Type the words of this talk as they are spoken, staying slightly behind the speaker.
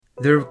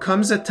There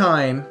comes a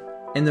time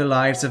in the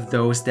lives of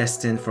those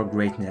destined for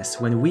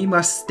greatness when we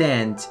must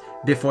stand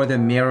before the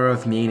mirror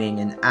of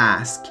meaning and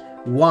ask,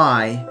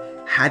 why,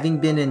 having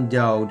been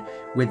endowed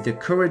with the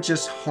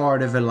courageous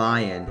heart of a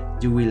lion,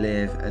 do we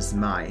live as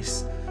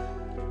mice?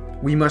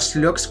 We must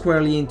look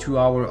squarely into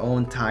our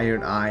own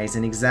tired eyes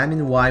and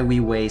examine why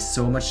we waste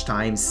so much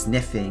time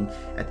sniffing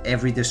at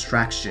every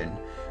distraction,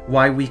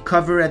 why we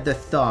cover at the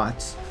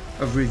thought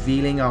of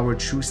revealing our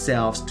true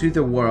selves to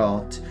the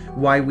world,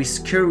 why we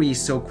scurry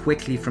so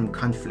quickly from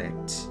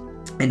conflict,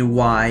 and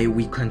why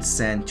we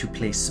consent to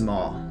play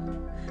small.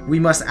 We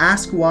must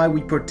ask why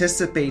we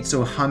participate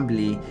so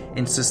humbly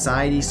in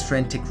society's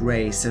frantic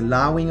race,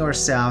 allowing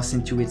ourselves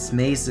into its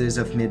mazes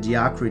of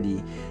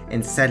mediocrity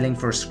and settling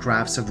for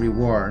scraps of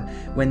reward,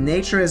 when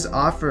nature has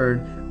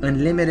offered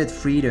unlimited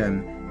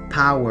freedom,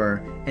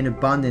 power, and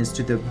abundance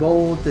to the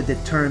bold, the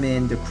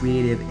determined, the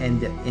creative,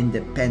 and the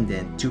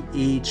independent, to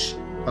each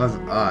of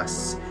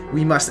us.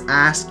 We must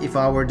ask if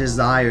our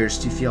desires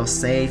to feel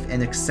safe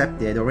and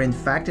accepted are in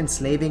fact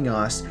enslaving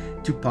us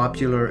to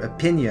popular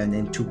opinion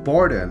and to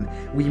boredom.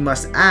 We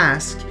must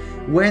ask,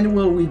 when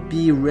will we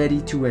be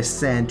ready to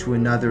ascend to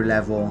another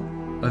level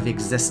of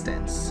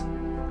existence?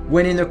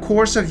 When in the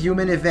course of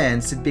human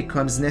events it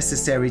becomes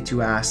necessary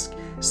to ask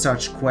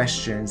such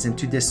questions and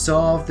to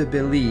dissolve the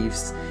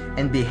beliefs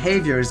and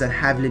behaviors that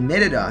have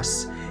limited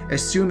us,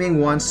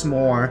 assuming once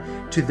more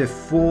to the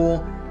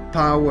full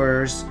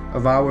powers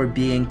of our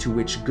being to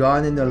which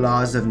God and the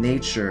laws of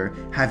nature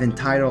have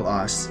entitled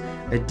us,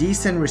 a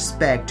decent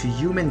respect to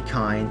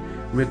humankind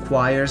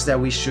requires that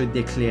we should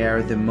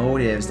declare the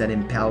motives that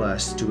impel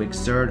us to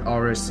exert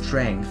our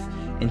strength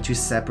and to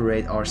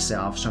separate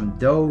ourselves from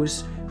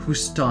those who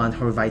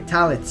stunt our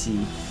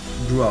vitality,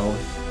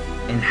 growth,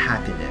 and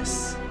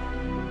happiness.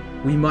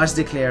 We must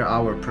declare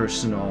our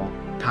personal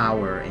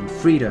power and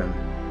freedom.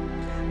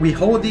 We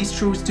hold these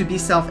truths to be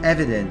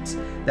self-evident,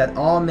 that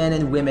all men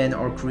and women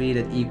are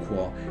created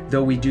equal,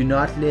 though we do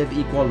not live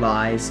equal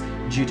lives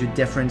due to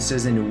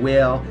differences in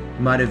will,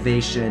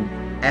 motivation,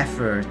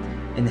 effort,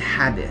 and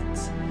habit.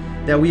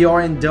 That we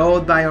are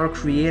endowed by our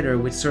Creator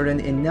with certain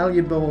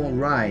inalienable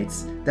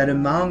rights, that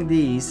among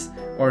these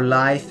are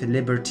life,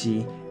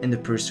 liberty, and the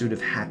pursuit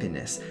of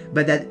happiness,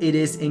 but that it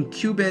is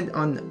incumbent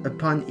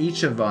upon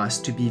each of us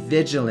to be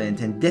vigilant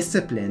and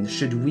disciplined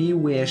should we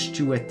wish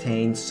to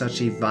attain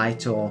such a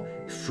vital,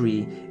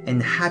 free,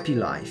 and happy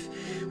life.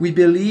 We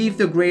believe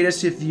the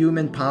greatest of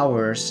human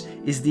powers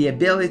is the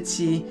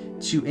ability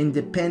to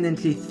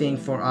independently think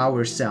for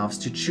ourselves,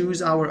 to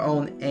choose our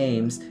own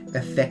aims,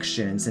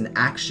 affections, and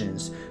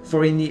actions.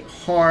 For in the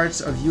hearts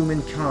of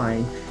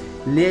humankind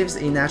lives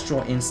a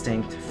natural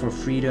instinct for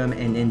freedom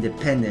and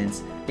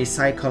independence, a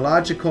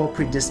psychological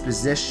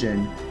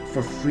predisposition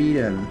for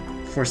freedom,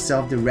 for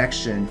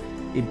self-direction,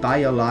 a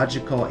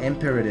biological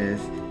imperative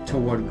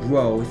toward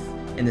growth,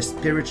 and a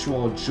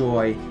spiritual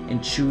joy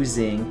in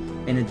choosing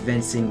and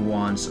advancing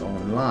one's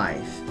own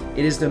life.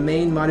 It is the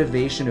main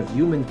motivation of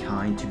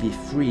humankind to be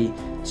free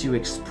to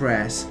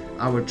express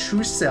our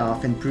true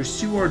self and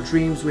pursue our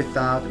dreams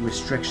without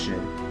restriction,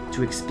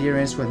 to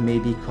experience what may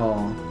be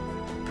called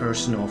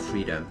personal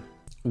freedom.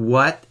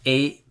 What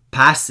a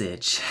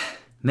passage!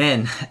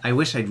 Man, I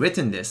wish I'd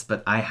written this,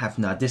 but I have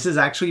not. This is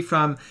actually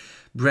from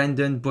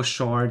Brendon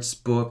Burchard's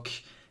book,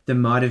 The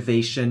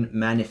Motivation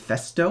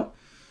Manifesto,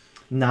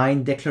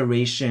 9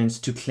 Declarations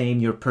to Claim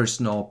Your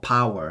Personal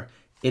Power.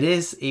 It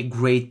is a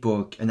great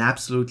book, an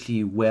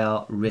absolutely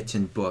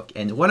well-written book.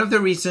 And one of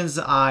the reasons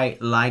I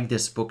like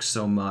this book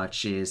so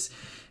much is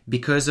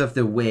because of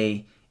the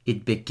way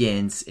it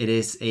begins. It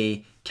is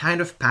a kind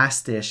of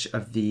pastiche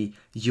of the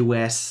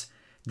U.S.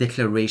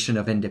 Declaration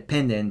of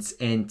Independence,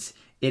 and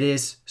it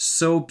is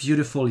so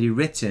beautifully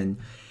written.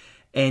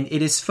 And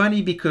it is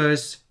funny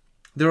because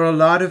there are a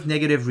lot of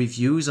negative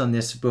reviews on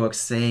this book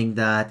saying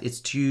that it's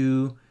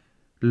too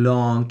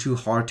long, too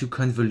hard, too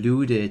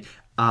convoluted.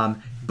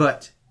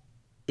 But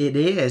it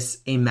is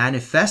a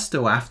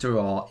manifesto after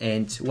all.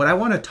 And what I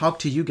want to talk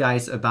to you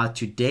guys about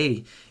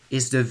today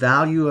is the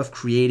value of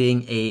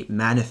creating a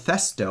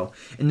manifesto.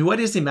 And what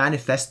is a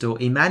manifesto?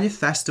 A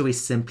manifesto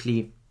is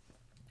simply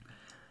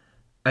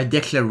a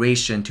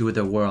declaration to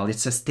the world.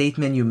 It's a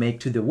statement you make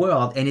to the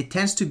world, and it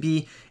tends to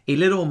be a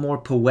little more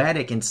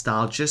poetic in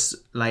style, just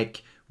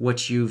like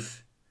what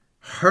you've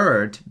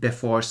heard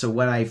before. So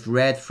what I've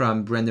read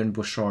from Brendon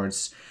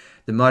Burchard's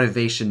The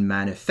Motivation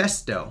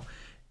Manifesto.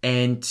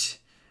 And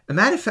a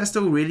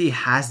manifesto really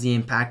has the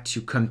impact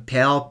to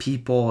compel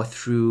people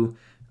through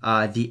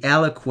the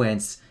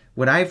eloquence.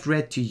 What I've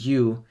read to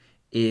you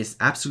is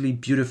absolutely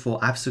beautiful,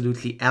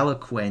 absolutely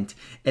eloquent,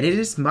 and it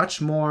is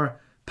much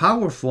more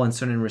powerful in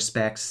certain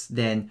respects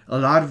than a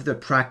lot of the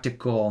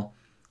practical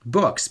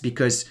books,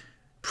 because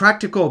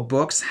practical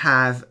books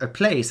have a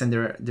place and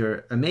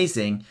they're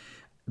amazing,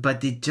 but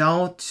they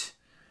don't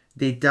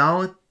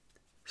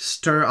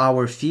stir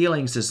our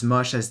feelings as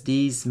much as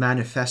these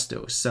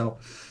manifestos. So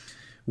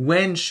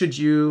when should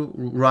you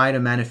write a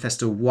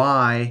manifesto?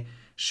 Why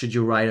should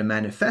you write a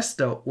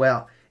manifesto?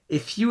 Well,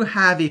 if you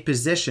have a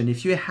position,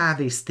 if you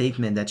have a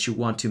statement that you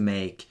want to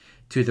make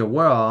to the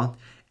world,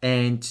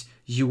 and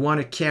you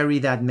want to carry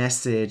that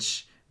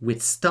message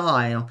with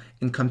style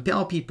and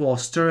compel people,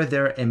 stir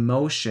their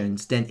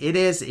emotions, then it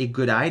is a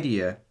good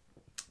idea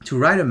to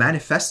write a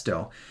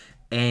manifesto.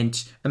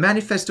 And a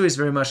manifesto is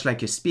very much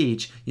like a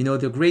speech.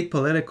 The great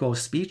political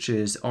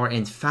speeches are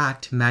in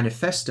fact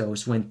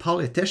manifestos. When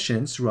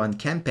politicians run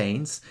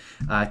campaigns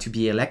to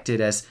be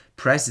elected as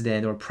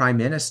president or prime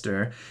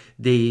minister,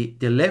 they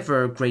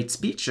deliver great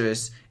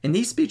speeches. And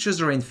these speeches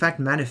are in fact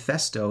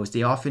manifestos.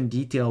 They often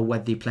detail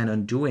what they plan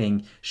on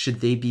doing should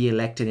they be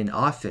elected in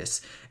office.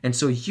 And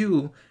so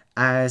you,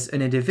 as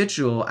an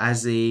individual,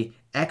 as a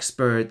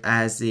expert,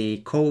 as a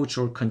coach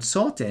or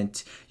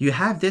consultant, you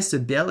have this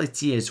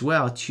ability as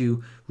well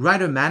to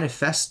write a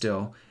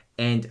manifesto.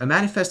 And a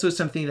manifesto is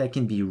something that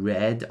can be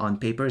read on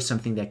paper,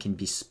 something that can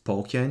be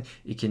spoken,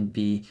 it can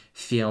be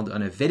filmed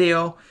on a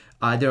video.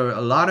 There are a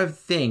lot of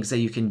things that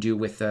you can do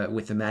with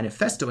a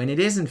manifesto, and it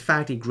is in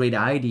fact a great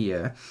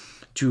idea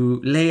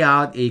to lay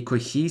out a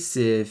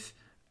cohesive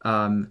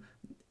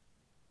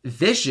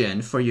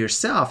vision for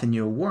yourself and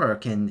your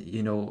work and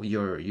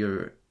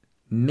your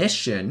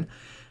mission,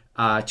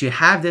 to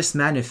have this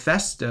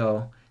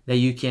manifesto that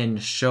you can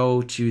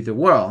show to the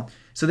world.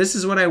 So this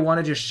is what I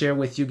wanted to share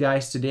with you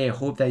guys today. I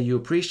hope that you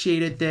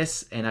appreciated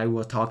this, and I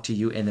will talk to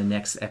you in the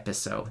next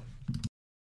episode.